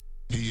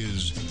He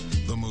is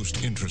the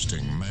most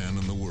interesting man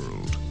in the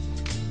world.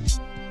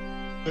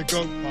 The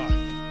goat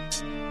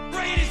pot.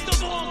 Greatest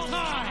of all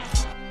time.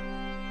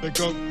 The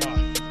goat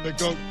pot. The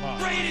goat pot.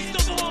 Greatest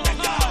of all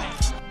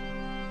time.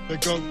 The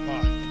goat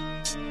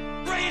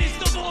pot.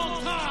 Greatest of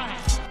all time.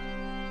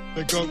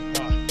 The goat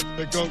pot.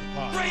 The goat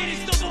pot.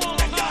 Greatest of all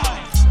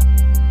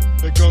time.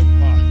 The goat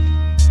pot.